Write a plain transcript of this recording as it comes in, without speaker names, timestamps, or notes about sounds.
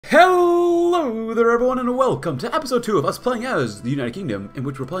Hello there everyone and welcome to episode 2 of us playing as the United Kingdom, in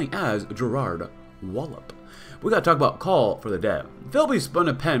which we're playing as Gerard Wallop. We gotta talk about Call for the Dead. Philby spun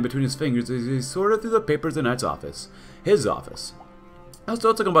a pen between his fingers as he sorted through the papers in the knight's office. His office. I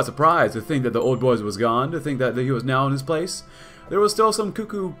still took him by surprise to think that the old boy was gone, to think that he was now in his place. There was still some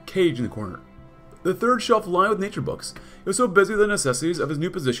cuckoo cage in the corner. The third shelf lined with nature books. It was so busy with the necessities of his new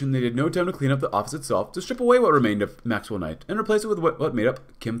position they had no time to clean up the office itself, to strip away what remained of Maxwell Knight, and replace it with what made up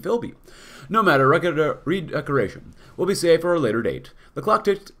Kim Philby. No matter, redecoration will be saved for a later date. The clock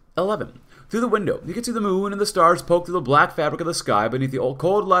ticked 11. Through the window, you could see the moon and the stars poke through the black fabric of the sky beneath the old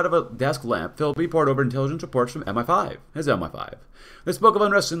cold light of a desk lamp. Philby pored over intelligence reports from MI5, his MI5. They spoke of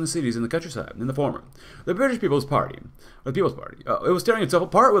unrest in the cities and the countryside, in the former. The British People's Party, or the People's Party, it was tearing itself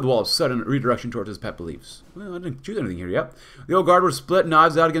apart with Wallop's sudden redirection towards his pet beliefs. Well, I didn't choose anything here yet. The old guard were split,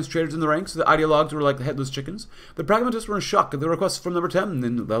 knives out against traitors in the ranks. The ideologues were like the headless chickens. The pragmatists were in shock at the requests from number 10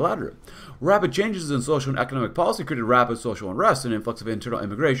 in the latter. Rapid changes in social and economic policy created rapid social unrest and influx of internal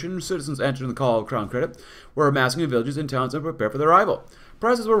immigration. Citizens answering the call of Crown Credit were amassing in villages and towns to prepare for their arrival.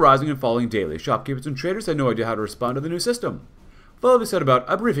 Prices were rising and falling daily. Shopkeepers and traders had no idea how to respond to the new system. Philby set about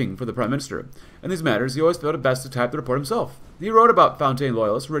a briefing for the Prime Minister. In these matters, he always felt it best to type the report himself. He wrote about Fontaine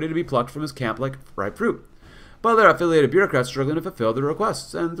loyalists ready to be plucked from his camp like ripe fruit. But there are affiliated bureaucrats struggling to fulfill their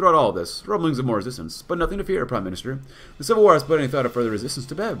requests, and throughout all this, rumblings of more resistance. But nothing to fear, Prime Minister. The Civil War has put any thought of further resistance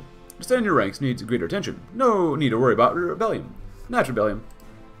to bed. Extending your ranks needs greater attention. No need to worry about rebellion. Not rebellion.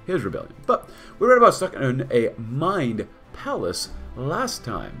 His rebellion. But we read about stuck in a mind palace last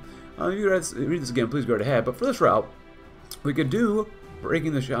time. If you read this again, please go right ahead. But for this route, we could do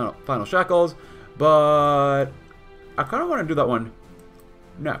breaking the final shackles, but I kind of want to do that one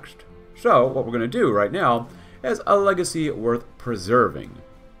next. So what we're going to do right now is a legacy worth preserving.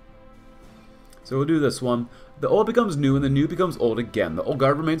 So we'll do this one. The old becomes new and the new becomes old again. The old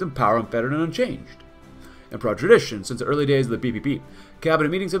guard remains in power, unfettered and unchanged. In proud tradition, since the early days of the BPP, cabinet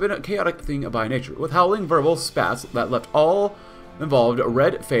meetings have been a chaotic thing by nature, with howling verbal spats that left all involved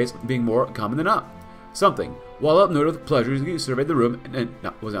red-faced being more common than not. Something. Wallop noted with pleasure as he surveyed the room, and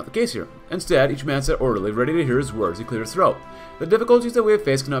that was not the case here. Instead, each man sat orderly, ready to hear his words. He cleared his throat. The difficulties that we have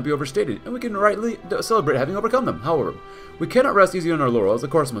faced cannot be overstated, and we can rightly celebrate having overcome them. However, we cannot rest easy on our laurels. The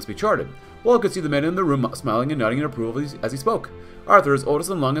course must be charted. Wallop could see the men in the room smiling and nodding in approval as he spoke. Arthur, his oldest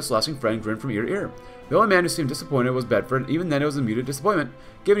and longest lasting friend, grinned from ear to ear. The only man who seemed disappointed was Bedford, and even then it was a muted disappointment,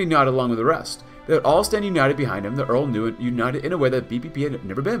 given he nodded along with the rest. They would all stand united behind him. The Earl knew it, united in a way that BPP had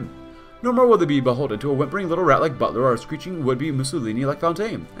never been. No more will they be beholden to a whimpering little rat like Butler or a screeching would-be Mussolini like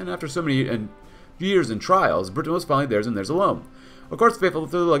Fontaine. And after so many years and trials, Britain was finally theirs and theirs alone. Of course, faithful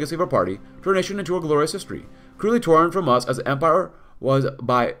to the legacy of our party, to our nation and to our glorious history. Cruelly torn from us as the empire was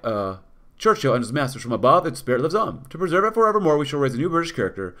by Churchill and his masters from above, its spirit lives on. To preserve it forevermore, we shall raise a new British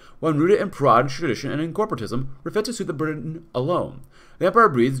character, one rooted in pride, tradition, and in corporatism, refit to suit the Britain alone. The empire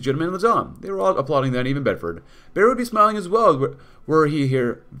breathes, gentlemen lives on. They were all applauding then, even Bedford. Barry would be smiling as well, were he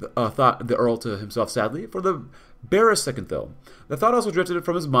here, thought the Earl to himself sadly, for the barest second though. The thought also drifted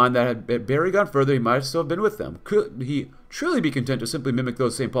from his mind that had Barry gone further, he might still have been with them. Could he truly be content to simply mimic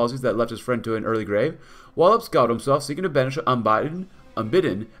those same policies that left his friend to an early grave? Wallop scowled himself, seeking to banish unbidden,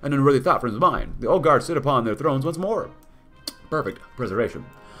 and unworthy thought from his mind. The old guard stood upon their thrones once more. Perfect preservation.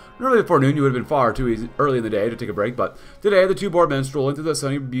 Normally before noon, you would have been far too early in the day to take a break, but today the two bored men strolling through the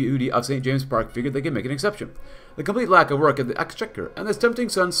sunny beauty of St. James Park figured they could make an exception. The complete lack of work at the Exchequer and this tempting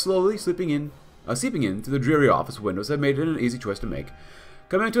sun slowly seeping in through the dreary office windows had made it an easy choice to make.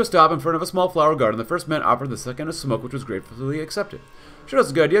 Coming to a stop in front of a small flower garden, the first man offered the second a smoke, which was gratefully accepted. Sure,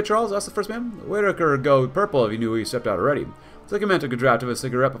 that's a good idea, Charles, asked the first man. Whitaker would go purple if he knew he stepped out already. The second man took a draught of a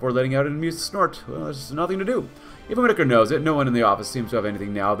cigarette before letting out an amused snort. Well, there's nothing to do. Even Whitaker knows it. No one in the office seems to have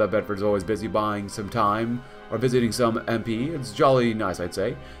anything now that Bedford's always busy buying some time or visiting some MP. It's jolly nice, I'd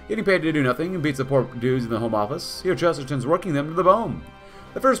say. Getting paid to do nothing and beats the poor dudes in the home office. Here Chesterton's working them to the bone.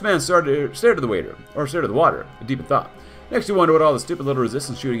 The first man stared at the waiter, or stared at the water, deep in thought. Next he wondered what all the stupid little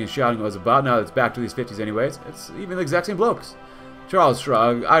resistance shooting and shouting was about now that it's back to these 50s anyways. It's even the exact same blokes. Charles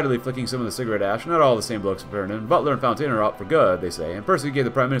shrugged, idly flicking some of the cigarette ash. Not all the same blokes, Vernon. Butler and Fontaine are out for good, they say, and Percy gave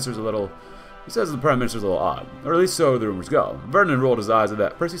the Prime Minister's a little... He says the Prime Minister's a little odd, or at least so the rumors go. Vernon rolled his eyes at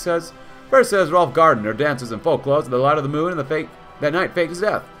that. Percy says Rolf Gardner dances in folk clothes in the light of the moon and that night faked his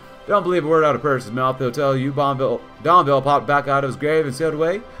death. Don't believe a word out of Percy's mouth. They'll tell you Donville popped back out of his grave and sailed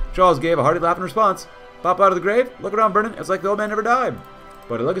away. Charles gave a hearty laugh in response. Pop out of the grave? Look around, Vernon. It's like the old man never died.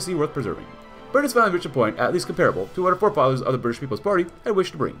 But a legacy worth preserving. Britain's finally reached a point, at least comparable, to what our forefathers of the British People's Party had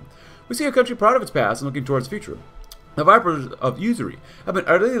wished to bring. We see a country proud of its past and looking towards its future. The vipers of usury have been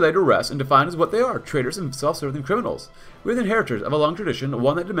utterly laid to rest and defined as what they are, traitors and self-serving criminals. We are the inheritors of a long tradition,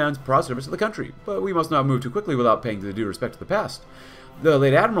 one that demands proud service to the country, but we must not move too quickly without paying the due respect to the past. The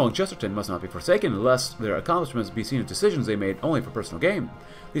late Admiral in Chesterton must not be forsaken, lest their accomplishments be seen as decisions they made only for personal gain.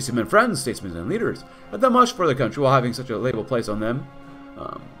 These have been friends, statesmen, and leaders, have done much for the country while having such a label placed on them.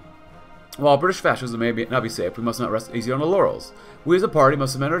 While British fascism may not be safe, we must not rest easy on our laurels. We as a party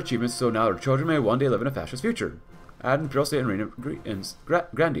must cement our achievements so now our children may one day live in a fascist future. Ad Imperial State and Reign of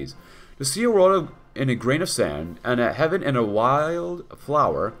Grandees. To see a world in a grain of sand, and a heaven in a wild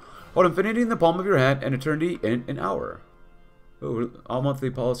flower, hold infinity in the palm of your hand, and eternity in an hour. Ooh, all monthly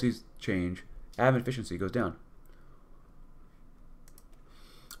policies change. Admin efficiency goes down.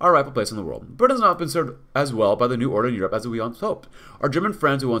 Our rightful place in the world. Britain has not been served as well by the new order in Europe as we once hoped. Our German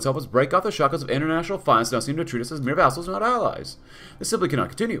friends who once helped us break off the shackles of international finance now seem to treat us as mere vassals, not allies. This simply cannot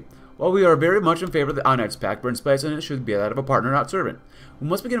continue. While we are very much in favor of the Alliance Pact, Britain's place in it should be that of a partner, not servant. We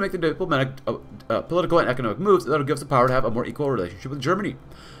must begin to make the diplomatic, political, and economic moves that will give us the power to have a more equal relationship with Germany.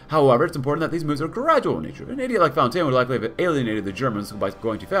 However, it's important that these moves are gradual in nature. An idiot like Fontaine would likely have alienated the Germans by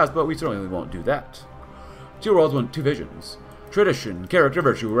going too fast, but we certainly won't do that. Two worlds, two visions. Tradition, character,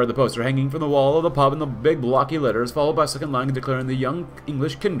 virtue, read the poster hanging from the wall of the pub in the big blocky letters, followed by a second line declaring the young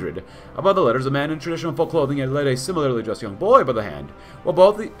English kindred. Above the letters, a man in traditional folk clothing had led a similarly dressed young boy by the hand, while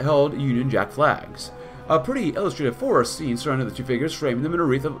both held Union Jack flags. A pretty illustrative forest scene surrounded the two figures, framing them in a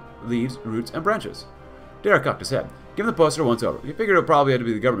wreath of leaves, roots, and branches. Derek cocked his head. Given the poster once over, he figured it probably had to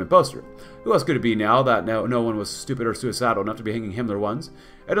be the government poster. Who else could it be now that no one was stupid or suicidal enough to be hanging Himmler ones?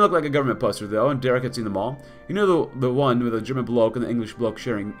 It didn't look like a government poster, though, and Derek had seen them all. He knew the one with the German bloke and the English bloke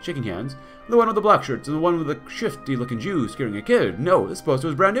shaking hands, the one with the black shirts, and the one with the shifty-looking Jew scaring a kid. No, this poster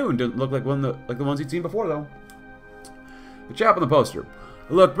was brand new and didn't look like the ones he'd seen before, though. The chap on the poster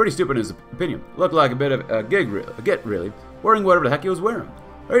looked pretty stupid in his opinion. Looked like a bit of a git, really, wearing whatever the heck he was wearing.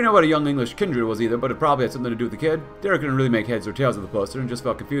 I didn't know what a young English kindred was either, but it probably had something to do with the kid. Derek didn't really make heads or tails of the poster and just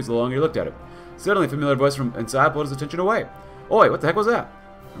felt confused the longer he looked at it. Suddenly, a familiar voice from inside pulled his attention away. Oi, what the heck was that?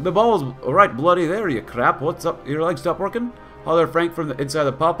 The ball was right bloody there, you crap. What's up? Your legs stopped working? Hollered Frank from the inside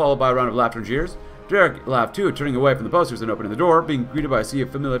the pub, followed by a round of laughter and jeers. Derek laughed too, turning away from the posters and opening the door, being greeted by a sea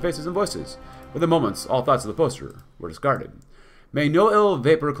of familiar faces and voices. Within moments, all thoughts of the poster were discarded. May no ill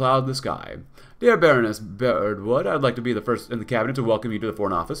vapor cloud the sky. Dear Baroness Birdwood, I'd like to be the first in the cabinet to welcome you to the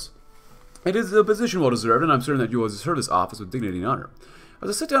Foreign Office. It is a position well deserved, and I'm certain that you will serve this office with dignity and honor. As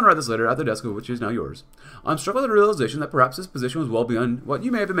I sit down and write this letter at the desk of which is now yours, I'm struck with the realization that perhaps this position was well beyond what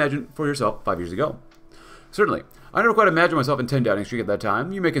you may have imagined for yourself 5 years ago. Certainly, I never quite imagined myself in 10 Downing Street at that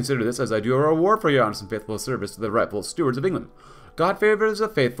time. You may consider this, as I do, a reward for your honest and faithful service to the rightful stewards of England. God favors the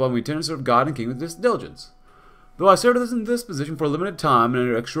faithful, and we tend to serve God and King with this diligence. Though I served in this position for a limited time and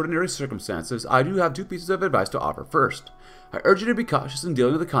under extraordinary circumstances, I do have two pieces of advice to offer. First, I urge you to be cautious in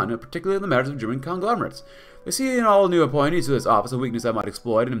dealing with the continent, particularly in the matters of German conglomerates. They see in all new appointees to this office a weakness I might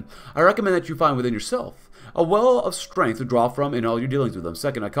exploit, and I recommend that you find within yourself a well of strength to draw from in all your dealings with them.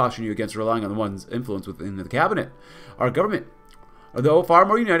 Second, I caution you against relying on one's influence within the cabinet. Our government, although far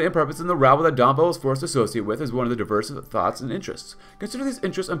more united in purpose than the rabble that Dombo is forced to associate with, is one of the diverse thoughts and interests. Consider these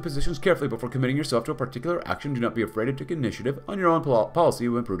interests and positions carefully before committing yourself to a particular action. Do not be afraid to take initiative on your own policy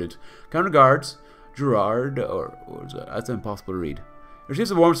when prudent. Kind regards, Gerard, or was that? That's impossible to read.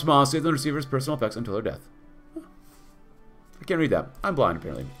 Receives a warm smile, saves the receiver's personal effects until her death. I can't read that. I'm blind,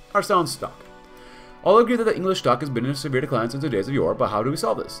 apparently. Our sound stock. All agree that the English stock has been in a severe decline since the days of yore, but how do we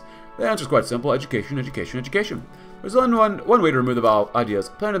solve this? The answer is quite simple. Education, education, education. There's only one way to remove the ideas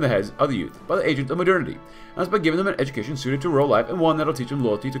planted in the heads of the youth by the agents of modernity, and that's by giving them an education suited to rural life and one that'll teach them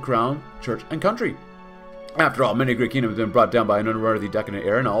loyalty to crown, church, and country. After all, many a great kingdom has been brought down by an unworthy decadent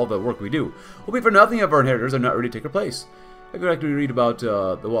era, and all the work we do will be for nothing if our inheritors are not ready to take our place. If you'd like to read about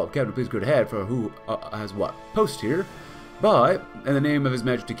the Wallop cabinet, please go ahead for who has what post here. But, in the name of His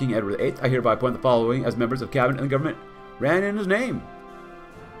Majesty King Edward VIII, I hereby appoint the following as members of cabinet and the government ran in his name.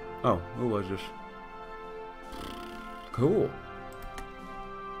 Oh, who was this? Cool.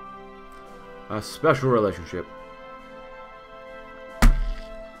 A special relationship.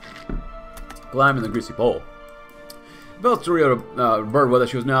 Climbing the greasy pole. Felt surreal to Birdwood that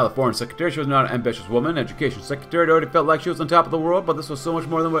she was now the foreign secretary. She was not an ambitious woman. Education secretary. It already felt like she was on top of the world, but this was so much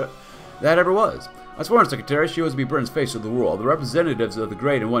more than what that ever was. As foreign secretary, she was to be Britain's face to the world, the representatives of the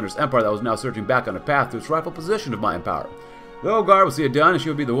great and wondrous empire that was now surging back on a path to its rightful position of might and power. The old guard would see it done, and she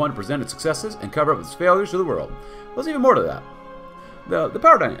would be the one to present its successes and cover up its failures to the world. There's even more to that. The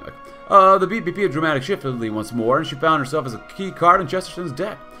power dynamic. The BPP had dramatic shifted once more, and she found herself as a key card in Chesterton's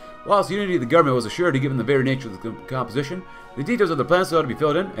deck. Whilst unity of the government was assured given the very nature of the composition, the details of the plan still had to be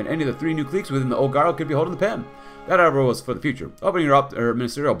filled in, and any of the 3 new cliques within the old guard could be holding the pen. That, however, was for the future. Opening her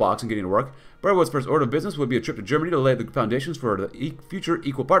ministerial box and getting to work, Brentwood's first order of business would be a trip to Germany to lay the foundations for the future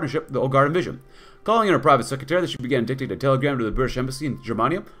equal partnership the old guard envisioned. Calling in her private secretary, she began dictating a telegram to the British embassy in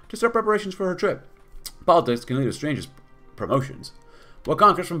Germania to start preparations for her trip. Politics can lead to strangest promotions. What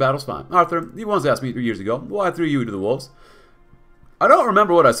conquers from battle's fine. Arthur, you once asked me 3 years ago why I threw you to the wolves. I don't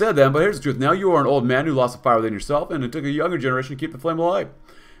remember what I said then, but here's the truth now. You are an old man who lost the fire within yourself, and it took a younger generation to keep the flame alive.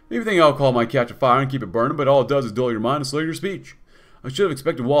 Maybe you think alcohol might catch a fire and keep it burning, but all it does is dull your mind and slow your speech. I should have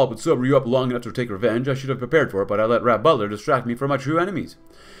expected Wallop would sober you up long enough to take revenge. I should have prepared for it, but I let Rat Butler distract me from my true enemies.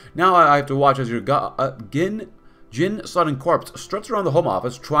 Now I have to watch as your gin-sodden corpse struts around the Home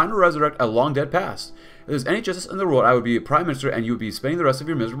Office trying to resurrect a long-dead past. If there's any justice in the world, I would be Prime Minister and you would be spending the rest of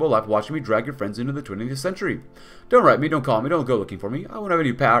your miserable life watching me drag your friends into the 20th century. Don't write me, don't call me, don't go looking for me. I won't have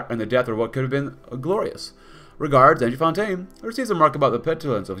any part in the death or what could have been glorious. Regards, Angie Fontaine. I received a remark about the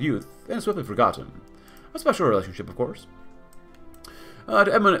petulance of youth, and swiftly forgotten. A special relationship, of course.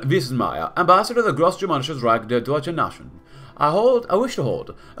 To Edmund Wiesenmeyer, Ambassador of the Grossgermanisches Reich der Deutschen Nation. I wish to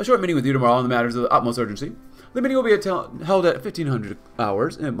hold a short meeting with you tomorrow on the matters of the utmost urgency. The meeting will be held at 1500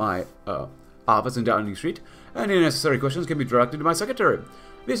 hours in my office in Downing Street, and any necessary questions can be directed to my secretary.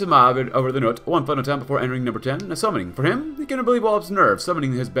 Wiesenmeyer over the note, one final time before entering number 10, a summoning. For him, he couldn't believe Wallop's nerve,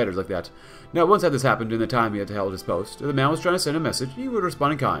 summoning his betters like that. Now, once had this happened in the time he had held his post, if the man was trying to send a message, he would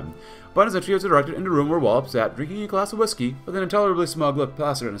respond in kind. But his entry was directed into a room where Wallop sat, drinking a glass of whiskey, with an intolerably smug look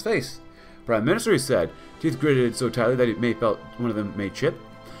plastered on his face. Prime Minister, he said, teeth gritted so tightly that he felt one of them may chip.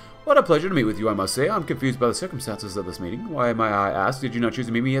 What a pleasure to meet with you, I must say. I'm confused by the circumstances of this meeting. Why, may I ask, did you not choose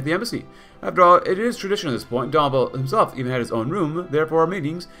to meet me at the embassy? After all, it is tradition at this point. Donald himself even had his own room there for our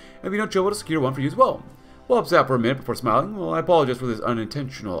meetings, and we don't trouble to secure one for you as well. Wallop sat for a minute before smiling. Well, I apologize for this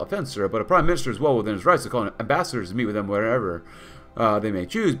unintentional offense, sir, but a Prime Minister is well within his rights to call ambassadors to meet with them wherever they may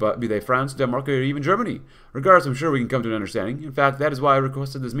choose, but be they France, Denmark, or even Germany. Regardless, I'm sure we can come to an understanding. In fact, that is why I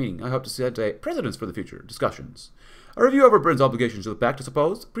requested this meeting. I hope to set a precedence for the future discussions. A review over Britain's obligations to the Pact, I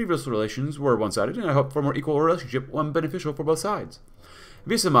suppose. Previous relations were one-sided, and I hope for a more equal relationship, one beneficial for both sides.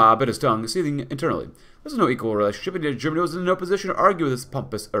 Wiesenmeyer bit his tongue, seething internally. This is no equal relationship, indeed Germany was in no position to argue with this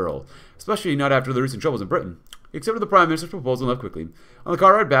pompous Earl, especially not after the recent troubles in Britain. He accepted the Prime Minister's proposal and left quickly. On the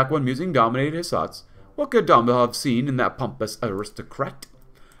car ride back, one musing dominated his thoughts. What could Domville have seen in that pompous aristocrat?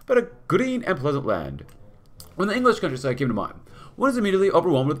 But a green and pleasant land. When the English countryside came to mind, one is immediately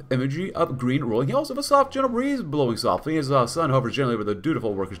overwhelmed with imagery of green rolling hills, of a soft, gentle breeze blowing softly as the sun hovers gently over the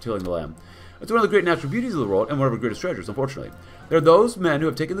dutiful workers tilling the land. It's one of the great natural beauties of the world and one of our greatest treasures, unfortunately. There are those men who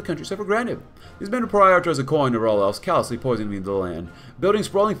have taken the countryside for granted. These men who prioritize the coin over all else, callously poisoning the land, building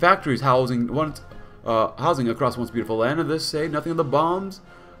sprawling factories housing across once beautiful land, and this say nothing of the bombs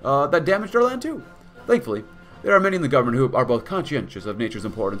that damaged our land too. Thankfully, there are many in the government who are both conscientious of nature's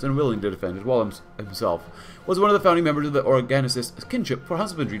importance and willing to defend it. Wallop himself was one of the founding members of the Organicist Kinship for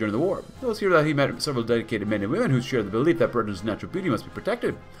Husbandry during the war. It was here that he met several dedicated men and women who shared the belief that Britain's natural beauty must be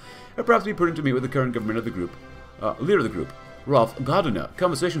protected. It perhaps be prudent to meet with the current government of the group, leader of the group, Rolf Gardiner.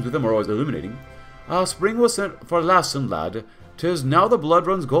 Conversations with him are always illuminating. Spring was sent for Lassen, lad. 'Tis now the blood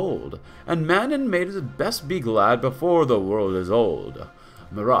runs gold, and man and maid had best be glad before the world is old.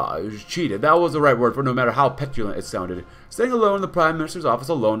 Mirage, cheated, that was the right word for no matter how petulant it sounded. Staying alone in the Prime Minister's office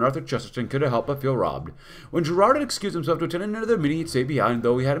alone, Arthur Chesterton couldn't help but feel robbed. When Gerard had excused himself to attend another meeting, he'd stay behind,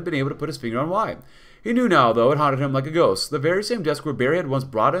 though he hadn't been able to put his finger on why. He knew now, though, it haunted him like a ghost. The very same desk where Barry had once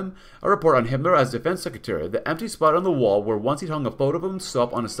brought him a report on Himmler as defense secretary, the empty spot on the wall where once he'd hung a photo of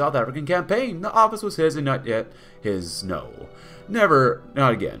himself on a South African campaign. The office was his and not yet his, no. Never,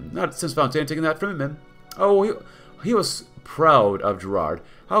 not again. Not since Fontaine had taken that from him. Oh, he was proud of Gerard.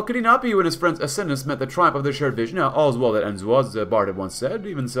 How could he not be when his friend's ascendance meant the triumph of their shared vision? Now, all's well that ends well, as Bard had once said.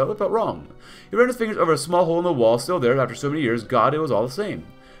 Even so, it felt wrong. He ran his fingers over a small hole in the wall, still there after so many years. God, it was all the same.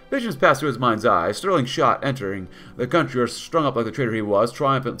 Visions passed through his mind's eye. Sterling shot entering the country, or strung up like the traitor he was,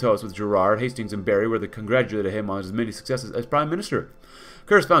 triumphant toast with Gerard, Hastings, and Barry, where they congratulated him on his many successes as Prime Minister.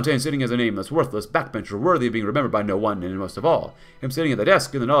 Cursed Fontaine sitting as a nameless, worthless backbencher, worthy of being remembered by no one, and most of all, him sitting at the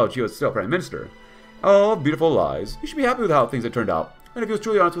desk in the knowledge he was still Prime Minister. All beautiful lies. He should be happy with how things had turned out. And if he was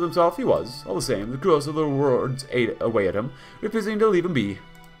truly honest with himself, he was. All the same, the cruelest of the words ate away at him, refusing to leave him be.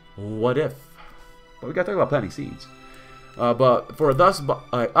 What if? But we gotta talk about planting seeds. But for thus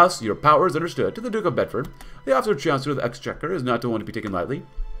by us your power is understood. To the Duke of Bedford, the officer Chancellor of the Exchequer is not the one to be taken lightly.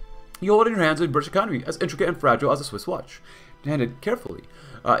 You hold in your hands a British economy, as intricate and fragile as a Swiss watch. Handed carefully.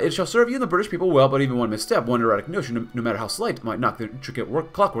 It shall serve you and the British people well, but even one misstep, one erratic notion, no matter how slight, might knock the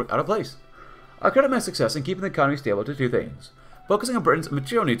intricate clockwork out of place. I credit my success in keeping the economy stable to two things. focusing on Britain's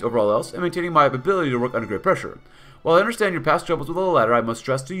material needs over all else, and maintaining my ability to work under great pressure. While I understand your past troubles with the latter, I must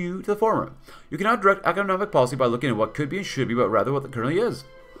stress to you the former. You cannot direct economic policy by looking at what could be and should be, but rather what currently is.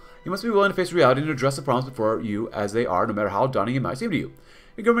 You must be willing to face reality and address the problems before you as they are, no matter how daunting it might seem to you.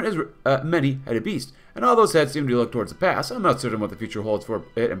 Your government is a many-headed beast, and all those heads seem to look towards the past. I'm not certain what the future holds for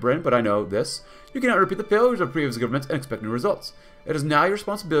it and Britain, but I know this. You cannot repeat the failures of previous governments and expect new results. It is now your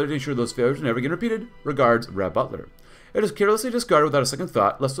responsibility to ensure those failures never get repeated. Regards, Rab Butler. It is carelessly discarded without a second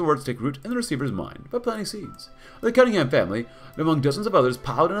thought, lest the words take root in the receiver's mind, by planting seeds. The Cunningham family, and among dozens of others,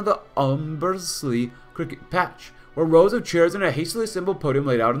 piled into the Umbersley cricket patch, where rows of chairs and a hastily assembled podium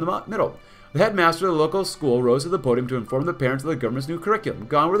laid out in the middle. The headmaster of the local school rose to the podium to inform the parents of the government's new curriculum.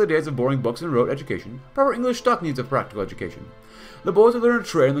 Gone were the days of boring books and rote education. Proper English stock needs of practical education. The boys would learn to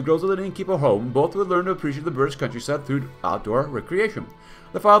trade, and the girls would learn to keep a home. Both would learn to appreciate the British countryside through outdoor recreation.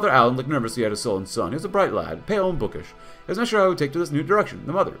 The father, Alan, looked nervously at his sullen son. He was a bright lad, pale and bookish. He was not sure how he would take to this new direction.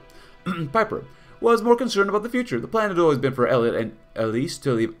 The mother, Piper, was more concerned about the future. The plan had always been for Elliot and Elise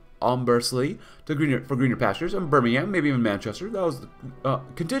to leave Umbersley for greener pastures, and Birmingham, maybe even Manchester. That was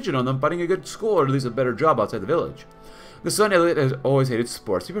contingent on them finding a good school or at least a better job outside the village. The son, Elliot, had always hated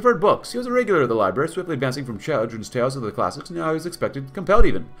sports. He preferred books. He was a regular at the library, swiftly advancing from children's tales to the classics. Now he was expected, compelled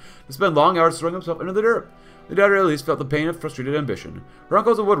even, to spend long hours throwing himself into the dirt. The daughter, Elise, felt the pain of frustrated ambition. Her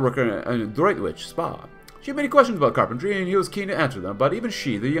uncle was a woodworker in a Droitwich spa. She had many questions about carpentry, and he was keen to answer them, but even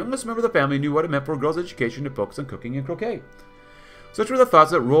she, the youngest member of the family, knew what it meant for a girl's education to focus on cooking and croquet. Such were the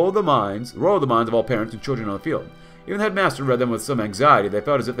thoughts that rolled the minds of all parents and children on the field. Even the headmaster read them with some anxiety. They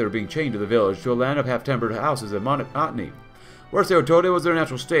felt as if they were being chained to the village, to a land of half-timbered houses and monotony. Worse, they were told it was their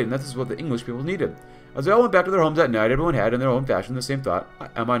natural state, and that is what the English people needed. As they all went back to their homes at night, everyone had, in their own fashion, the same thought: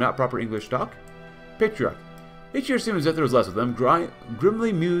 am I not proper English stock? Patriarch. Each year seemed as if there was less of them.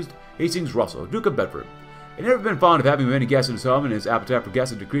 Grimly mused Hastings Russell, Duke of Bedford. He had never been fond of having many guests in his home, and his appetite for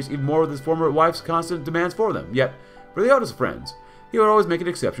guests had decreased even more with his former wife's constant demands for them. Yet, for the eldest of friends, he would always make an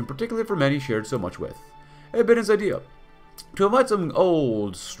exception, particularly for men he shared so much with. It had been his idea to invite some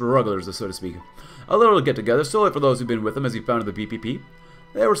old strugglers, so to speak. A little get-together, solely for those who'd been with him as he founded the BPP.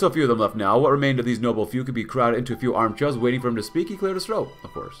 There were so few of them left now. What remained of these noble few could be crowded into a few armchairs waiting for him to speak. He cleared his throat,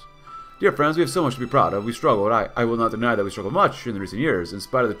 of course. Dear friends, we have so much to be proud of. We struggled. I will not deny that we struggled much in the recent years. In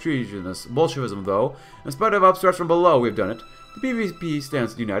spite of the treasonous Bolshevism, though, in spite of upstarts from below, we have done it. The BPP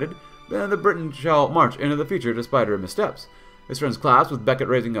stands united. Then the Britain shall march into the future despite her missteps. His friends clasped, with Beckett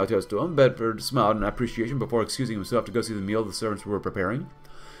raising a toast to him. Bedford smiled in appreciation before excusing himself to go see the meal the servants were preparing.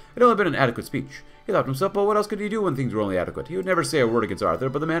 It had only been an adequate speech. He thought to himself, well, what else could he do when things were only adequate? He would never say a word against Arthur,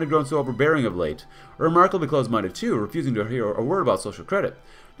 but the man had grown so overbearing of late, remarkably close-minded too, refusing to hear a word about social credit.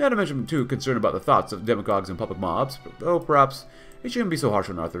 Not to mention, too, concerned about the thoughts of demagogues and public mobs, though perhaps he shouldn't be so harsh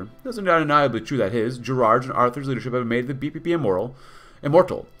on Arthur. It is undeniably true that his, Gerard's, and Arthur's leadership had made the BPP immortal, and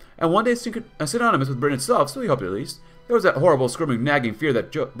one day synonymous with Britain itself, so he hoped at least. There was that horrible, squirming, nagging fear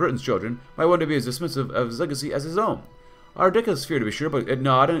that Britain's children might one day be as dismissive of his legacy as his own. A ridiculous fear, to be sure, but it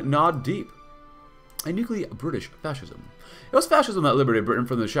gnawed deep. A uniquely British fascism. It was fascism that liberated Britain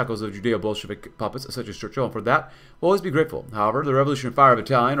from the shackles of Judeo-Bolshevik puppets such as Churchill, and for that we'll always be grateful. However, the revolutionary fire of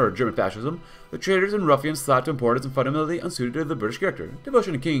Italian or German fascism, the traitors and ruffians thought to import as fundamentally unsuited to the British character.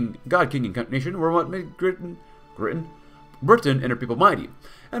 Devotion to King, God, King, and nation were what made Britain and her people mighty,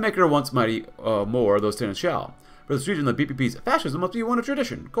 and make her once mighty more, those tenants shall. For this region, the BPP's fascism must be one of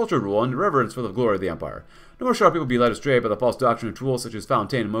tradition, culture, rule, and reverence for the glory of the empire. No more shall people be led astray by the false doctrine of tools such as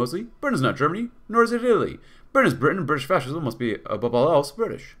Fontaine and Mosley. Britain is not Germany, nor is it Italy. Britain is Britain, and British fascism must be, above all else,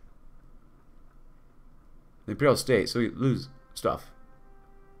 British. The imperial state, so we lose stuff.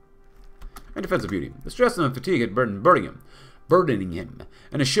 And defensive beauty. The stress and the fatigue had burdening him,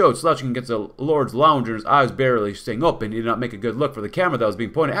 and it showed slouching against the Lord's lounger, his eyes barely staying open. He did not make a good look for the camera that was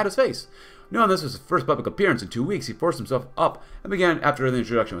being pointed at his face. Knowing this was his first public appearance in 2 weeks, he forced himself up and began after the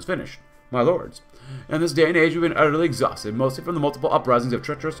introduction was finished. My lords, in this day and age we've been utterly exhausted, mostly from the multiple uprisings of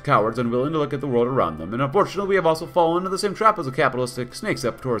treacherous cowards unwilling to look at the world around them, and unfortunately we have also fallen into the same trap as the capitalistic snakes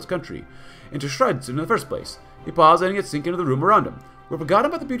up towards country, into shreds in the first place. He paused, letting it sink into the room around him. We've forgotten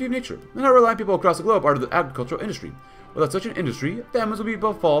about the beauty of nature, and how reliant people across the globe are to the agricultural industry. Without such an industry, famines would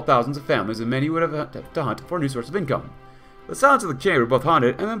befall thousands of families, and many would have to hunt for a new source of income. The silence of the chamber both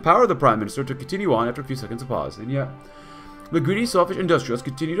haunted and empowered the Prime Minister to continue on after a few seconds of pause, and yet the greedy, selfish industrialists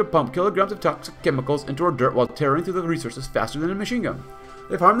continue to pump kilograms of toxic chemicals into our dirt while tearing through the resources faster than a machine gun.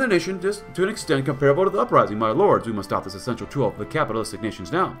 They've harmed the nation just to an extent comparable to the uprising. My lords, we must stop this essential tool of the capitalistic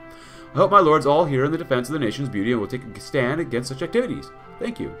nations now. I hope my lords all here in the defense of the nation's beauty and will take a stand against such activities.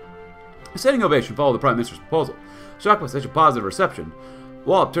 Thank you. A standing ovation followed the Prime Minister's proposal. Shocked by such a positive reception,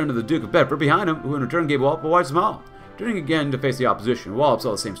 Wallop turned to the Duke of Bedford behind him, who in return gave Wallop a wide smile. Turning again to face the opposition, Wallop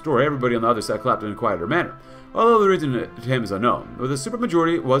saw the same story. Everybody on the other side clapped in a quieter manner, although the reason to him is unknown. But the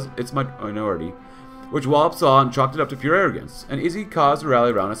supermajority was its minority, which Wallop saw and chalked it up to pure arrogance, an easy cause to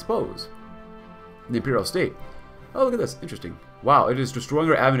rally around, I suppose. The imperial state. Oh, look at this. Interesting. Wow, it is destroying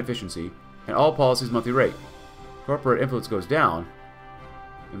our admin efficiency and all policies' monthly rate. Corporate influence goes down,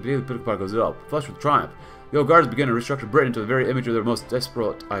 and the political power goes up. Flushed with triumph, the old guards begin to restructure Britain into the very image of their most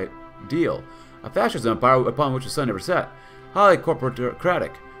desperate ideal. A fascist empire upon which the sun never set. Highly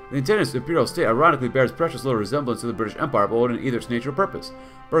corporatocratic. The intended imperial state ironically bears precious little resemblance to the British Empire, both in either its nature or purpose.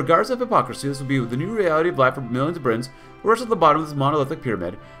 But regardless of hypocrisy, this will be the new reality of life for millions of Britons who rest at the bottom of this monolithic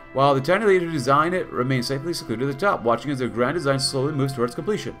pyramid, while the tiny leader who designed it remains safely secluded at the top, watching as their grand design slowly moves towards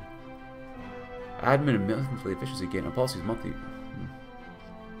completion. Admin and monthly efficiency gain on policies monthly.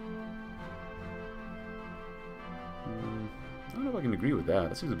 I don't know if I can agree with that.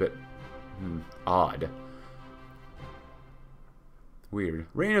 That seems a bit odd. Weird.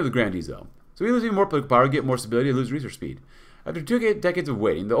 Reign of the Grandees, though. So we lose even more political power, get more stability, and lose research speed. After 2 decades of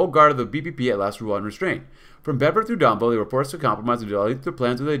waiting, the old guard of the BPP at last ruled unrestrained. From Bedford through Domville, they were forced to compromise and delete their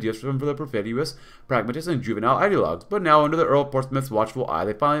plans with ideas from the perfidious, pragmatists, and juvenile ideologues. But now, under the Earl of Portsmouth's watchful eye,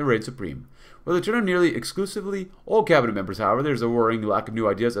 they finally reigned supreme. With the turn of nearly exclusively old cabinet members, however, there is a worrying lack of new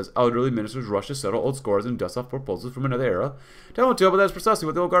ideas as elderly ministers rush to settle old scores and dust off proposals from another era. Time will tell, but that's precisely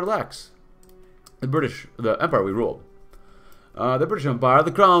what the old guard lacks. The empire we ruled. The British Empire,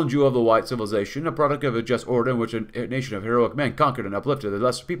 the crown jewel of the white civilization, a product of a just order in which a nation of heroic men conquered and uplifted the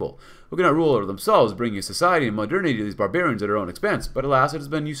lesser people, who cannot rule over themselves, bringing society and modernity to these barbarians at their own expense. But alas, it has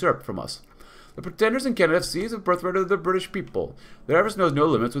been usurped from us. The pretenders in Canada seize the birthright of the British people. Their efforts knows no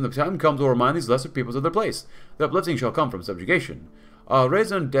limits. When the time comes, will remind these lesser peoples of their place. The uplifting shall come from subjugation.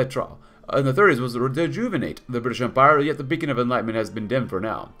 Raison d'etre in the 30s was to rejuvenate the British Empire, yet the beacon of enlightenment has been dimmed for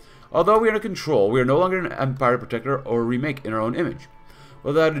now. Although we are in control, we are no longer an empire protector or remake in our own image.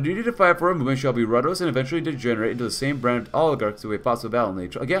 Without a duty to fight for, a movement shall be rudderless and eventually degenerate into the same brand of oligarchs who we fought so valiantly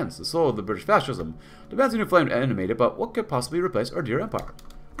against. The soul of the British fascism demands a new flame to animate it, but what could possibly replace our dear empire?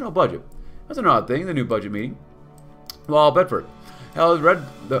 No budget. That's an odd thing, the new budget meeting. While Bedford held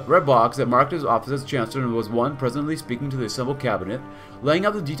the red box that marked his office as Chancellor and was one presently speaking to the assembled cabinet, laying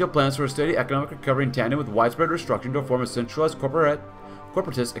out the detailed plans for a steady economic recovery in tandem with widespread restructuring to form a centralized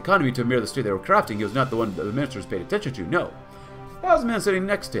corporatist economy to mirror the state they were crafting. He was not the one that the ministers paid attention to, no. That was the man sitting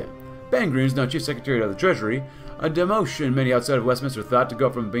next to him. Ben Green is now Chief Secretary of the Treasury, a demotion many outside of Westminster thought to go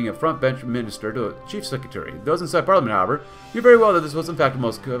from being a front-bench minister to a Chief Secretary. Those inside Parliament, however, knew very well that this was in fact the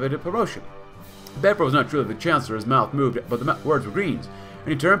most coveted promotion. Bedford was not truly the Chancellor, his mouth moved, but the words were Green's, and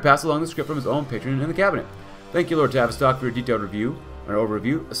he turned passed along the script from his own patron in the cabinet. Thank you, Lord Tavistock, for your detailed review. An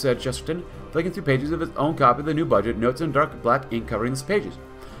overview, said Chesterton, flicking through pages of his own copy of the new budget, notes in dark black ink covering the pages.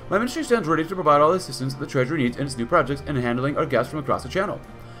 My ministry stands ready to provide all the assistance the Treasury needs in its new projects and handling our guests from across the channel.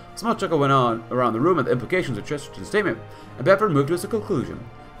 A small chuckle went on around the room at the implications of Chesterton's statement, and Bedford moved to its conclusion.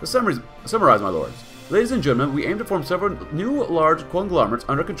 To summarize, my lords, ladies and gentlemen, we aim to form several new large conglomerates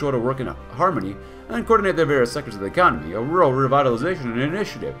under control to work in harmony and coordinate their various sectors of the economy. A rural revitalization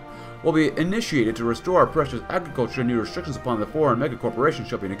initiative will be initiated to restore our precious agriculture, and new restrictions upon the foreign megacorporations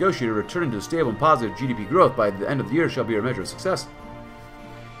shall be negotiated, returning to stable and positive GDP growth by the end of the year shall be our measure of success.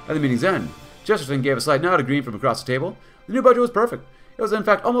 At the meeting's end, Chesterton gave a slight nod to Green from across the table. The new budget was perfect. It was in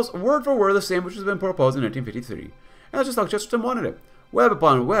fact almost word for word the same which has been proposed in 1953. And that's just how Chesterton wanted it. Web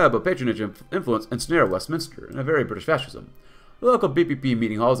upon web of patronage, influence, and snare of Westminster, and a very British fascism. The local BPP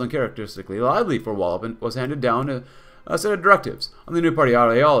meeting hall was uncharacteristically lively for Wallop and was handed down a set of directives on the new party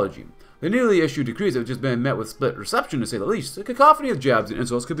ideology. The newly issued decrees have just been met with split reception, to say the least. A cacophony of jabs and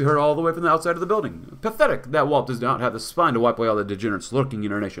insults could be heard all the way from the outside of the building. Pathetic that Wallop does not have the spine to wipe away all the degenerates lurking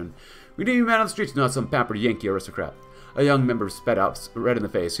in our nation. We need a man on the streets, not some pampered Yankee aristocrat. A young member spat out, red in the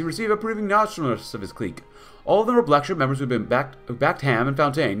face. He received approving nods from the rest of his clique. All of them were Blackshire members who had been backed Ham and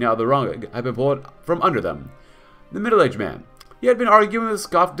Fontaine. Now the wrong had been pulled from under them. The middle-aged man. He had been arguing with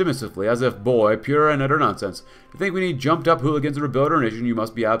scoffed dismissively, as if, boy, pure and utter nonsense. You think we need jumped-up hooligans to rebuild our nation, you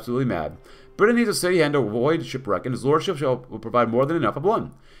must be absolutely mad. Britain needs a steady hand to avoid shipwreck, and his lordship will provide more than enough of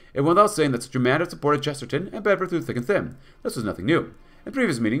one. It went without saying that such a man had supported Chesterton and Bedford through thick and thin. This was nothing new. In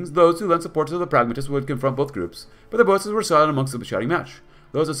previous meetings, those who lent support to the pragmatists would confront both groups, but their voices were silent amongst the shouting match.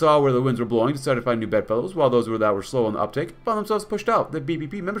 Those that saw where the winds were blowing decided to find new bedfellows, while those that were slow on the uptake found themselves pushed out. The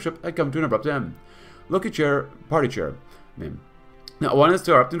BPP membership had come to an abrupt end. Party chair. Now, one is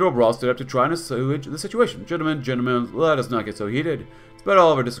interrupted into a brawl stood up to try and assuage the situation. Gentlemen, let us not get so heated. Despite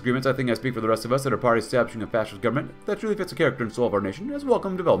all of our disagreements, I think I speak for the rest of us that our party establishing a fascist government that truly fits the character and soul of our nation is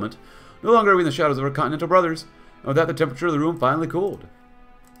welcome development. No longer are we in the shadows of our continental brothers. And with that, the temperature of the room finally cooled.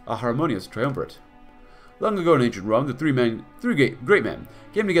 A harmonious triumvirate. Long ago in ancient Rome, the three great men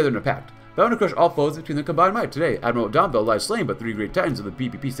came together in a pact, bound to crush all foes between their combined might. Today, Admiral Domville lies slain, but three great titans of the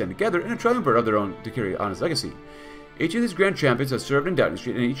BPP stand together in a triumvirate of their own to carry on his legacy. Each of these grand champions has served in Downing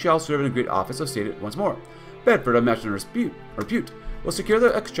Street, and each shall serve in a great office, so stated once more. Bedford, unmatched in repute, will secure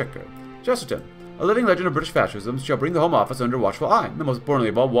the exchequer. Chesterton, a living legend of British fascism, shall bring the Home Office under watchful eye. And most importantly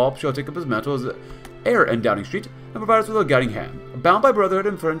of all, Wallop shall take up his mantle as heir in Downing Street and provide us with a guiding hand. Bound by brotherhood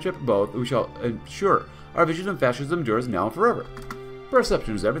and friendship both, we shall ensure our vision of fascism endures now and forever.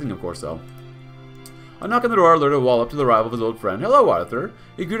 Perception is everything, of course, though. A knock on the door alerted Wallop to the arrival of his old friend. "Hello, Arthur."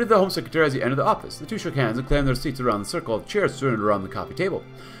 He greeted the Home Secretary as he entered the office. The two shook hands and claimed their seats around the circle of chairs surrounded around the coffee table.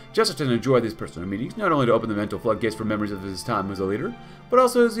 Chesterton enjoyed these personal meetings, not only to open the mental floodgates for memories of his time as a leader, but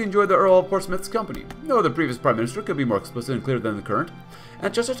also as he enjoyed the Earl of Portsmouth's company. No other previous Prime Minister could be more explicit and clear than the current,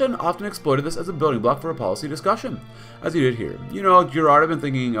 and Chesterton often exploited this as a building block for a policy discussion, as he did here. You know, Gerard, I've been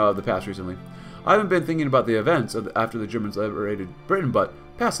thinking of the past recently. I haven't been thinking about the events after the Germans liberated Britain, but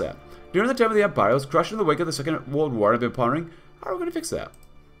past that. During the time of the Empire, I was crushed in the wake of the Second World War, and I've been pondering, how are we going to fix that?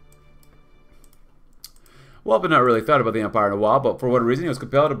 Wallop had not really thought about the Empire in a while, but for whatever reason he was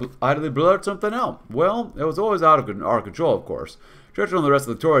compelled to idly blurt something out. Well, it was always out of our control, of course. Churchill and the rest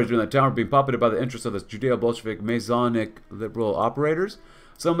of the Tories during that time were being puppeted by the interests of the Judeo-Bolshevik Masonic liberal operators.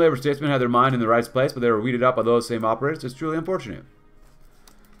 Some labor statesmen had their mind in the right place, but they were weeded out by those same operators. It's truly unfortunate.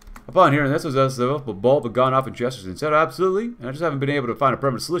 Upon hearing this, was as if a bulb had gone off in Chesterton. Said, "Absolutely, and I just haven't been able to find a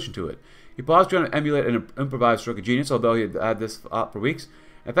permanent solution to it." He paused, trying to emulate an improvised stroke of genius, although he had this for weeks.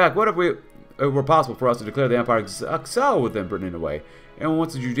 In fact, what if it were possible for us to declare the Empire excel within Britain in a way, and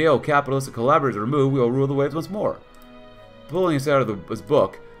once the Judeo-capitalistic collaborators are removed, we will rule the waves once more? Pulling this out of his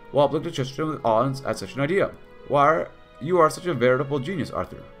book, Wallop looked at Chesterton with awe at such an idea. "Why, you are such a veritable genius,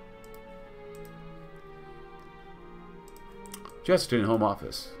 Arthur." Chesterton Home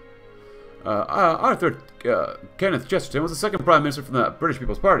Office. Arthur Kenneth Chesterton was the second Prime Minister from the British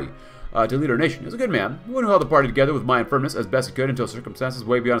People's Party to lead our nation. He was a good man, one who held the party together with mind and firmness as best he could until circumstances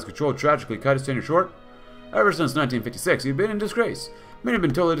way beyond his control tragically cut his tenure short. Ever since 1956, he had been in disgrace. Many had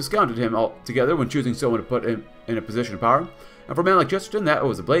been totally discounted him altogether when choosing someone to put him in a position of power, and for a man like Chesterton, that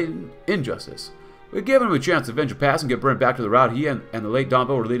was a blatant injustice. We had given him a chance to avenge the past and get Britain back to the route he and the late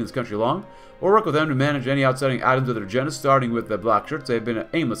Domville were leading this country along. We'll work with them to manage any outstanding items of their agenda, starting with the black shirts. They have been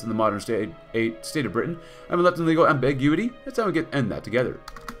aimless in the modern state of Britain and been left in legal ambiguity. It's time we end that together.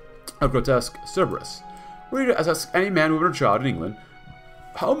 A grotesque Cerberus. Were you to ask any man, woman, or child in England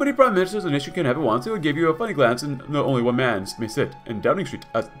how many prime ministers a nation can have at once, it would give you a funny glance, and no, only one man may sit in Downing Street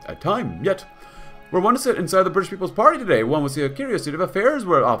at a time. Yet, were one to sit inside the British People's Party today, one would see a curious state of affairs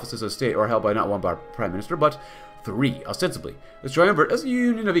where offices of state are held by not one prime minister, but three, ostensibly. This triumvirate as a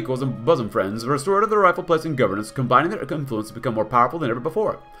union of equals and bosom friends, restored to their rightful place in governance, combining their influence to become more powerful than ever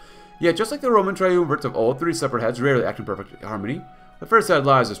before. Yet, just like the Roman triumvirates of old, three separate heads rarely act in perfect harmony. The first head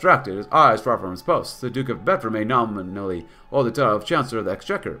lies distracted, his eyes far from his posts. The Duke of Bedford may nominally hold the title of Chancellor of the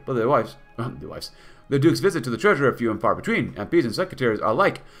Exchequer, but the Duke's visit to the Treasury are few and far between. MPs and secretaries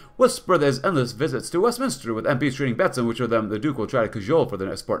alike whisper that his endless visits to Westminster, with MPs trading bets on which of them the Duke will try to cajole for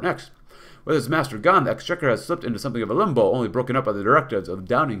the sport next. With his master gone, the Exchequer has slipped into something of a limbo, only broken up by the directives of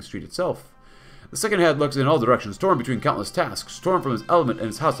Downing Street itself. The second head looks in all directions, torn between countless tasks, torn from his element in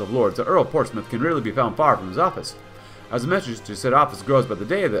his House of Lords. The Earl of Portsmouth can rarely be found far from his office. As the message to said office grows by the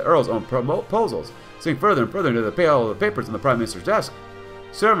day, the Earl's own proposals sink further and further into the pale of the papers on the Prime Minister's desk.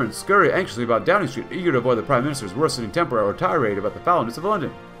 Servants scurry anxiously about Downing Street, eager to avoid the Prime Minister's worsening temper or tirade about the foulness of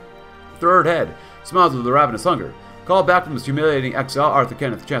London. Third head smiles with a ravenous hunger. Called back from his humiliating exile, Arthur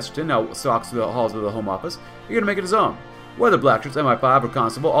Kenneth Chesterton now stalks through the halls of the Home Office, eager to make it his own. Whether Blackshirts, MI5, or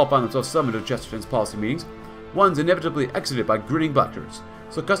Constable, all find themselves summoned to Chesterton's policy meetings. One's inevitably exited by grinning Blackshirts.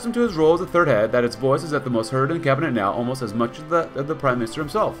 So accustomed to his role as a third head that its voice is at the most heard in the cabinet now, almost as much as that of the Prime Minister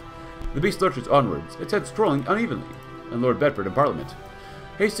himself. The beast lurches onwards, its head strolling unevenly, and Lord Bedford in Parliament.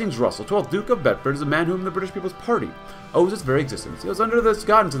 Hastings Russell, 12th Duke of Bedford, is a man whom the British People's Party owes its very existence. It was under this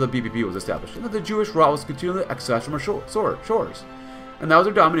guidance that the BPP was established, and that the Jewish rot was continually excised from our shores, and that was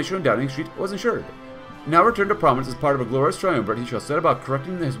their domination on Downing Street was ensured. Now returned to prominence as part of a glorious triumvirate, he shall set about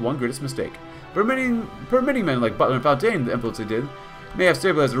correcting his one greatest mistake. Permitting men like Butler and Fontaine the influence they did, may have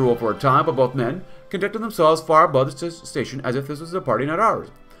stabilized the rule for a time, but both men conducted themselves far above the station as if this was their party, not ours.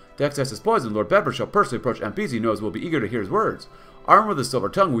 To excess his poison, Lord Bedford shall personally approach MPs he knows will be eager to hear his words. Armed with his silver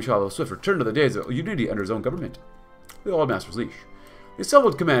tongue, we shall have a swift return to the days of unity under his own government. The old master's leash. The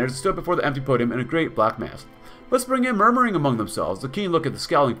assembled commanders stood before the empty podium in a great black mass, whispering and murmuring among themselves. The keen look at the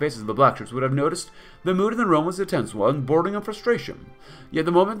scowling faces of the Blackshirts would have noticed the mood in the room was a tense one, bordering on frustration. Yet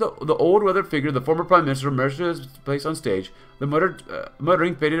the moment the old weathered figure of the former Prime Minister emerged to his place on stage, the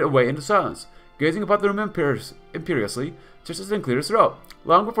muttering faded away into silence. Gazing about the room imperiously, Chesterton cleared his throat.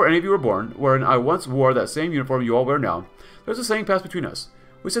 Long before any of you were born, wherein I once wore that same uniform you all wear now, there was a saying passed between us.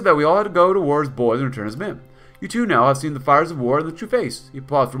 We said that we all had to go to war as boys and return as men. You two now have seen the fires of war in the true face. He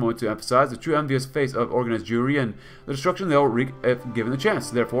paused for a moment to emphasize the true envious face of organized Jewry and the destruction they'll wreak if given the chance.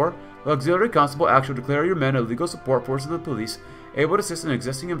 Therefore, the Auxiliary Constable Act shall declare your men a legal support force of the police, able to assist in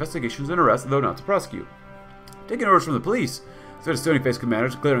existing investigations and arrests, though not to prosecute. Taking orders from the police, said a stony-faced commander,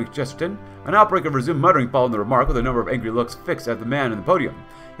 declaring Chesterton. An outbreak of resumed muttering followed the remark, with a number of angry looks fixed at the man in the podium.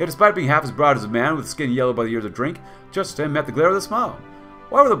 Yet, despite being half as broad as a man, with skin yellowed by the years of drink, Chesterton met the glare with a smile.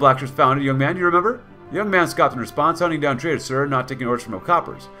 Why were the Black Shirts founded, young man, do you remember? The young man scoffed in response, hunting down traitors, sir, not taking orders from no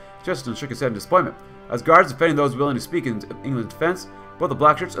coppers. Chesterton shook his head in disappointment. As guards defending those willing to speak in England's defense, both the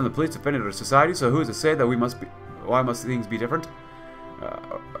Black Shirts and the police defended our society, so who is to say that why must things be different?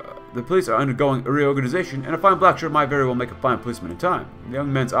 The police are undergoing a reorganization, and a fine black shirt might very well make a fine policeman in time. The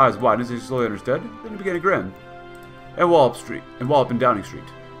young man's eyes widened as he slowly understood, then he began to grin. And Wallop and Downing Street.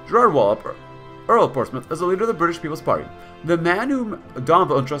 Gerard Wallop, Earl of Portsmouth, is the leader of the British People's Party, the man whom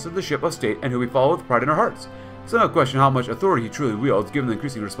Domville entrusted the ship of state and who we follow with pride in our hearts. It's no question how much authority he truly wields, given the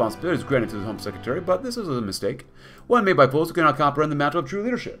increasing responsibilities granted to the Home Secretary, but this is a mistake, one made by fools who cannot comprehend the mantle of true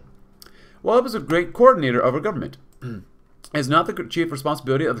leadership. Wallop is a great coordinator of our government. It is not the chief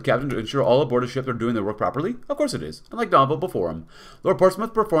responsibility of the captain to ensure all aboard a ship are doing their work properly? Of course it is, unlike Domville before him. Lord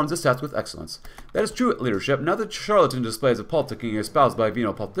Portsmouth performs this task with excellence. That is true leadership, not the charlatan displays of politicking espoused by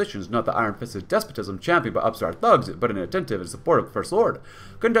venal politicians, not the iron-fisted despotism championed by upstart thugs, but an attentive and supportive First Lord,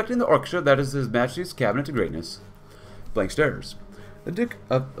 conducting the orchestra that is His Majesty's cabinet to greatness. Blank stares. The Duke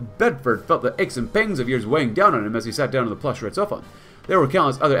of Bedford felt the aches and pangs of years weighing down on him as he sat down on the plush red sofa. There were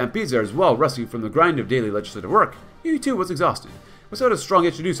countless other MPs there as well, resting from the grind of daily legislative work. He, too, was exhausted. Without a strong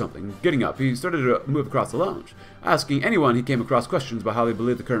itch to do something, getting up, he started to move across the lounge, asking anyone he came across questions about how they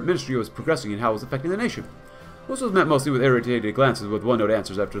believed the current ministry was progressing and how it was affecting the nation. This was met mostly with irritated glances with one-note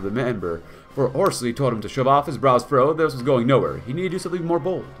answers after the member, for Horsley told him to shove off, his brows furrowed, this was going nowhere. He needed to do something more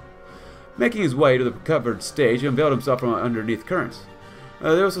bold. Making his way to the covered stage, he unveiled himself from underneath curtains.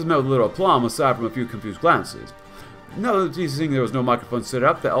 This was met with a little aplomb, aside from a few confused glances. Now that seeing there was no microphone set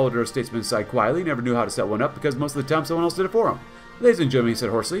up, the elder statesman sighed quietly. He never knew how to set one up because most of the time someone else did it for him. Ladies and gentlemen, he said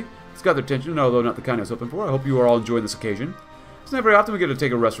hoarsely, it's got their attention, although not the kind I was hoping for. I hope you are all enjoying this occasion. It's not very often we get to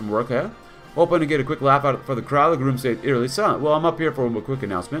take a rest from work, eh? Hoping to get a quick laugh out for the crowd, the room stayed eerily silent. Well, I'm up here for a quick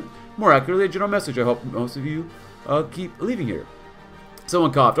announcement. More accurately, a general message I hope most of you keep leaving here.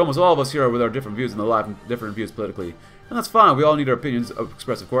 Someone coughed. Almost all of us here are with our different views in the life and different views politically. And that's fine. We all need our opinions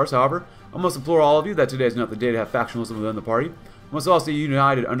expressed, of course. However, I must implore all of you that today is not the day to have factionalism within the party. We must all stay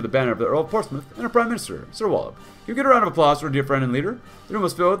united under the banner of the Earl of Portsmouth and our Prime Minister, Sir Wallop. Can we get a round of applause for our dear friend and leader? The room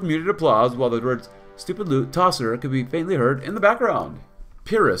was filled with muted applause, while the words "stupid loot tosser" could be faintly heard in the background.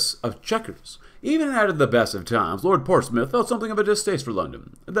 Purists of checkers. Even at the best of times, Lord Portsmouth felt something of a distaste for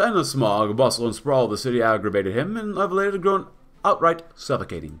London. The endless smog, bustle, and sprawl of the city aggravated him, and of late had grown outright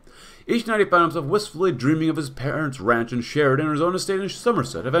suffocating. Each night he found himself wistfully dreaming of his parents' ranch and Sheridan or his own estate in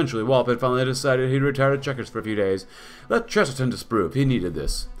Somerset. Eventually, Wallop had finally decided he'd retire to checkers for a few days. Let Chesterton disprove. He needed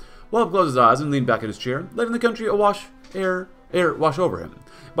this. Wallop closed his eyes and leaned back in his chair, letting the country wash over him.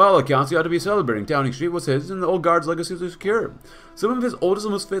 By all accounts, he ought to be celebrating. Downing Street was his, and the old guard's legacy was secure. Some of his oldest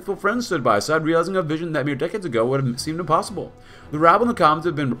and most faithful friends stood by his side, realizing a vision that mere decades ago would have seemed impossible. The rabble and the Commons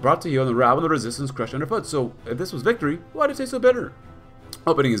had been brought to heel, and the rabble and the resistance crushed underfoot. So, if this was victory, why did it taste so bitter?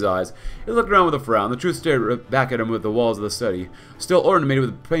 Opening his eyes, he looked around with a frown. The truth stared back at him with the walls of the study, still ornamented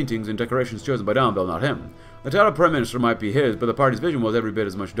with paintings and decorations chosen by Domville, not him. The title of Prime Minister might be his, but the party's vision was every bit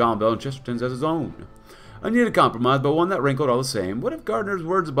as much Domville and Chesterton's as his own. A needed compromise, but one that rankled all the same. What if Gardner's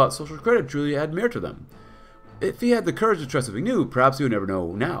words about social credit truly had merit to them? If he had the courage to trust something new, perhaps he would never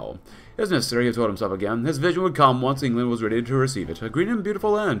know now. It was necessary, he told himself again. His vision would come once England was ready to receive it. A green and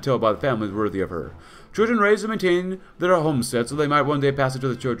beautiful land, tilled by the families worthy of her. Children raised and maintained their homesteads so they might one day pass it to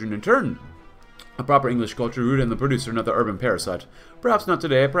the children in turn. A proper English culture rooted in the producer, not the urban parasite. Perhaps not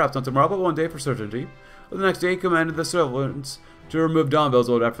today, perhaps not tomorrow, but one day for certainty. The next day he commanded the servants to remove Domville's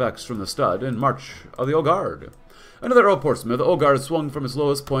old artifacts from the stud and march of the Old Guard. Another Earl of Portsmouth, the Old Guard swung from its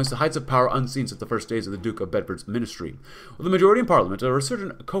lowest points to heights of power unseen since the first days of the Duke of Bedford's ministry. With a majority in Parliament, a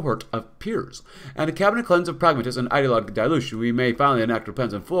resurgent cohort of peers, and a cabinet cleanse of pragmatists and ideological dilution, we may finally enact our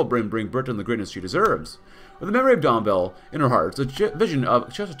plans in full, bring Britain the greatness she deserves. With the memory of Domville in our hearts, a vision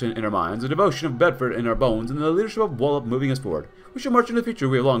of Chesterton in our minds, a devotion of Bedford in our bones, and the leadership of Wallop moving us forward, we shall march into the future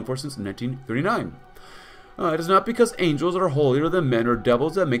we have longed for since 1939. It is not because angels are holier than men or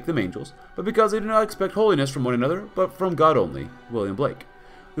devils that make them angels, but because they do not expect holiness from one another, but from God only. William Blake.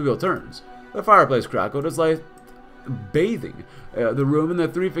 The wheel turns. The fireplace crackled as light bathing the room and the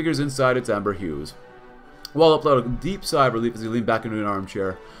three figures inside its amber hues. Wallop let a deep sigh of relief as he leaned back into an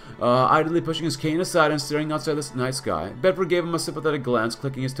armchair, idly pushing his cane aside and staring outside the night sky. Bedford gave him a sympathetic glance,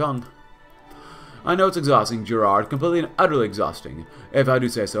 clicking his tongue. I know it's exhausting, Gerard, completely and utterly exhausting, if I do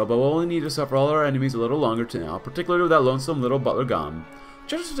say so, but we'll only need to suffer all our enemies a little longer now, particularly with that lonesome little butler gone.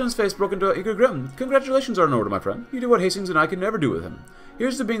 Chesterton's face broke into an eager grin. Congratulations are in order, my friend. You did what Hastings and I could never do with him.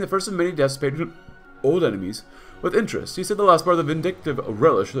 Here's to being the first of many deaths paid to old enemies. With interest, he said the last part of the vindictive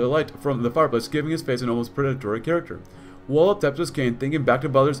relish, the light from the fireplace giving his face an almost predatory character. Wallop tapped his cane, thinking back to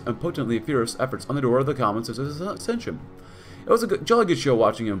Butler's impotently fierce efforts on the door of the Commons since his ascension. It was a jolly good show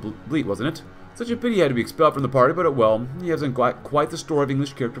watching him bleat, wasn't it? Such a pity he had to be expelled from the party, but well, he hasn't quite the store of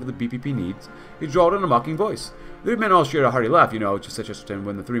English character for the BPP needs. He drawled in a mocking voice. The three men all shared a hearty laugh, you know, said Chesterton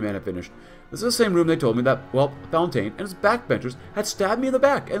when the three men had finished. This is the same room they told me that, well, Fontaine and his backbenchers had stabbed me in the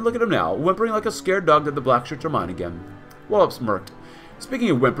back, and look at him now, whimpering like a scared dog that the black shirts are mine again. Wallop smirked. Speaking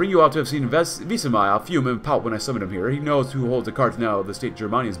of whimpering, you ought to have seen Visemile fume and pout when I summoned him here. He knows who holds the cards now the state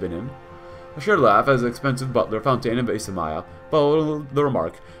Germany has been in. A shared laugh as the expensive butler, Fontaine, and Visemile followed the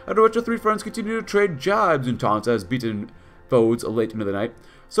remark, after which the three friends continued to trade jibes and taunts as beaten foes late into the night.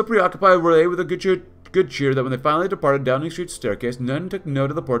 So preoccupied were they with a good cheer that when they finally departed Downing Street's staircase, none took note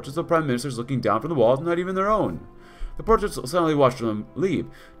of the portraits of prime ministers looking down from the walls, not even their own. The portraits silently watched them leave,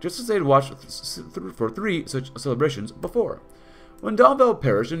 just as they had watched for three such celebrations before. When Donville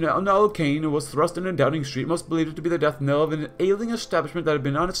perished and Nalo Kane was thrust into Downing Street, most believed it to be the death knell of an ailing establishment that had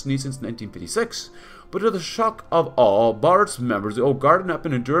been on its knees since 1956. But to the shock of all, Barrett's members, the old garden up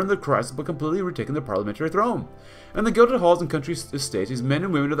and enduring the crisis, but completely retaken the parliamentary throne. In the gilded halls and country estates, these men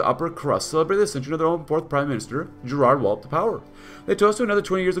and women of the upper crust celebrated the ascension of their own fourth Prime Minister, Gerard Wallop, to power. They toast to another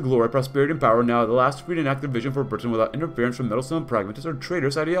 20 years of glory, prosperity, and power, now the last free and active vision for Britain without interference from meddlesome pragmatists or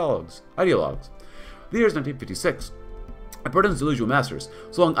traitorous ideologues. The year is 1956. Britain's delusional masters,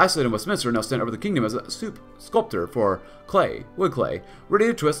 so long isolated in Westminster, now stand over the kingdom as a sculptor for wood clay, ready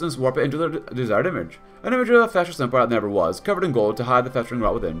to twist and warp it into their desired image. An image of a fascist empire that never was, covered in gold to hide the festering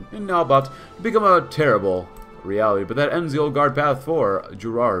rot within, and now about to become a terrible reality. But that ends the old guard path for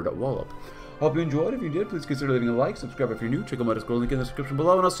Gerard Wallop. Hope you enjoyed. If you did, please consider leaving a like, subscribe if you're new, check out my Discord link in the description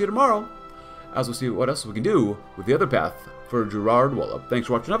below, and I'll see you tomorrow, as we'll see what else we can do with the other path for Gerard Wallop. Thanks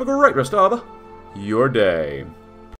for watching. Have a great rest of your day.